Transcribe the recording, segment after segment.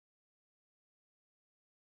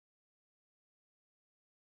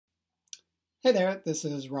Hey there, this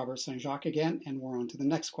is Robert St-Jacques again, and we're on to the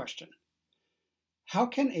next question. How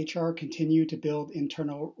can HR continue to build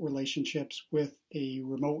internal relationships with a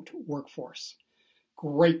remote workforce?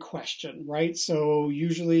 Great question, right? So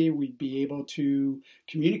usually we'd be able to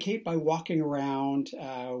communicate by walking around.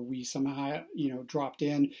 We somehow, dropped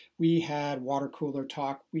in. We had water cooler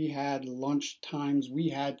talk. We had lunch times. We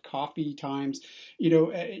had coffee times.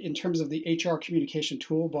 In terms of the HR communication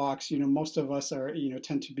toolbox, most of us are,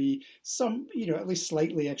 tend to be some, at least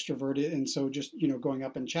slightly extroverted, and so just, going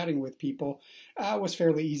up and chatting with people was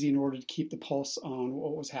fairly easy in order to keep the pulse on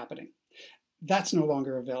what was happening. That's no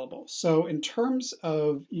longer available. So in terms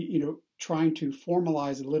of trying to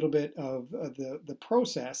formalize a little bit of the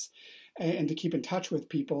process and to keep in touch with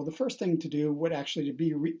people, the first thing to do would actually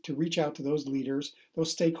be to reach out to those leaders,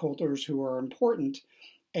 those stakeholders who are important,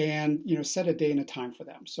 and set a day and a time for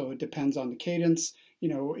them. So it depends on the cadence.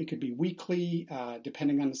 It could be weekly,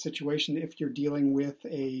 depending on the situation. If you're dealing with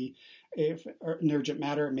an urgent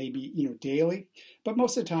matter, it may be daily, but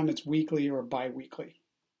most of the time it's weekly or bi-weekly.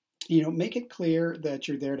 Make it clear that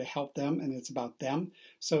you're there to help them and it's about them.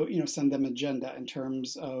 So, send them agenda in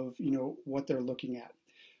terms of, what they're looking at.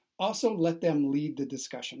 Also, let them lead the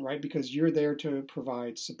discussion, right? Because you're there to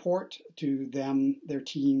provide support to them, their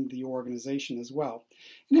team, the organization as well.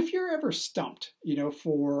 And if you're ever stumped,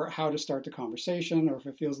 for how to start the conversation, or if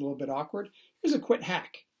it feels a little bit awkward, here's a quick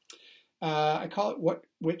hack. I call it what,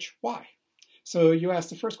 which, why. So you ask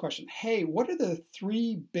the first question, hey, what are the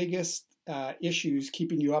three biggest issues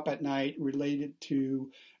keeping you up at night related to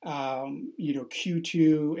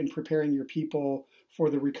Q2 and preparing your people for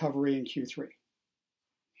the recovery in Q3?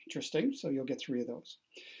 Interesting. So you'll get three of those.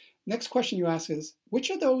 Next question you ask is, which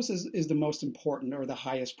of those is the most important or the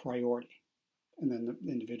highest priority? And then the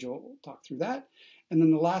individual will talk through that. And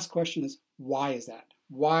then the last question is, why is that?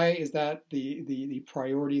 Why is that the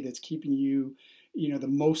priority that's keeping you the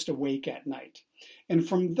most awake at night? And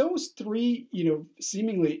from those three,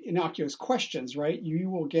 seemingly innocuous questions, right, you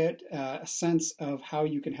will get a sense of how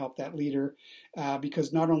you can help that leader,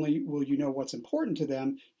 because not only will you know what's important to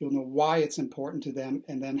them, you'll know why it's important to them,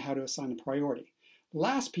 and then how to assign a priority.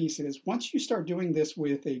 Last piece is, once you start doing this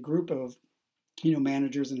with a group of,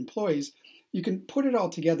 managers and employees, you can put it all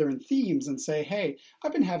together in themes and say, hey,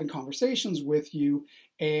 I've been having conversations with you,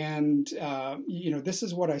 and this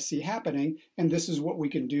is what I see happening, and this is what we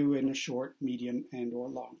can do in a short, medium, and or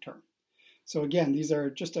long term. So again, these are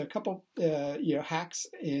just a couple hacks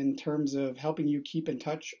in terms of helping you keep in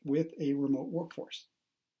touch with a remote workforce.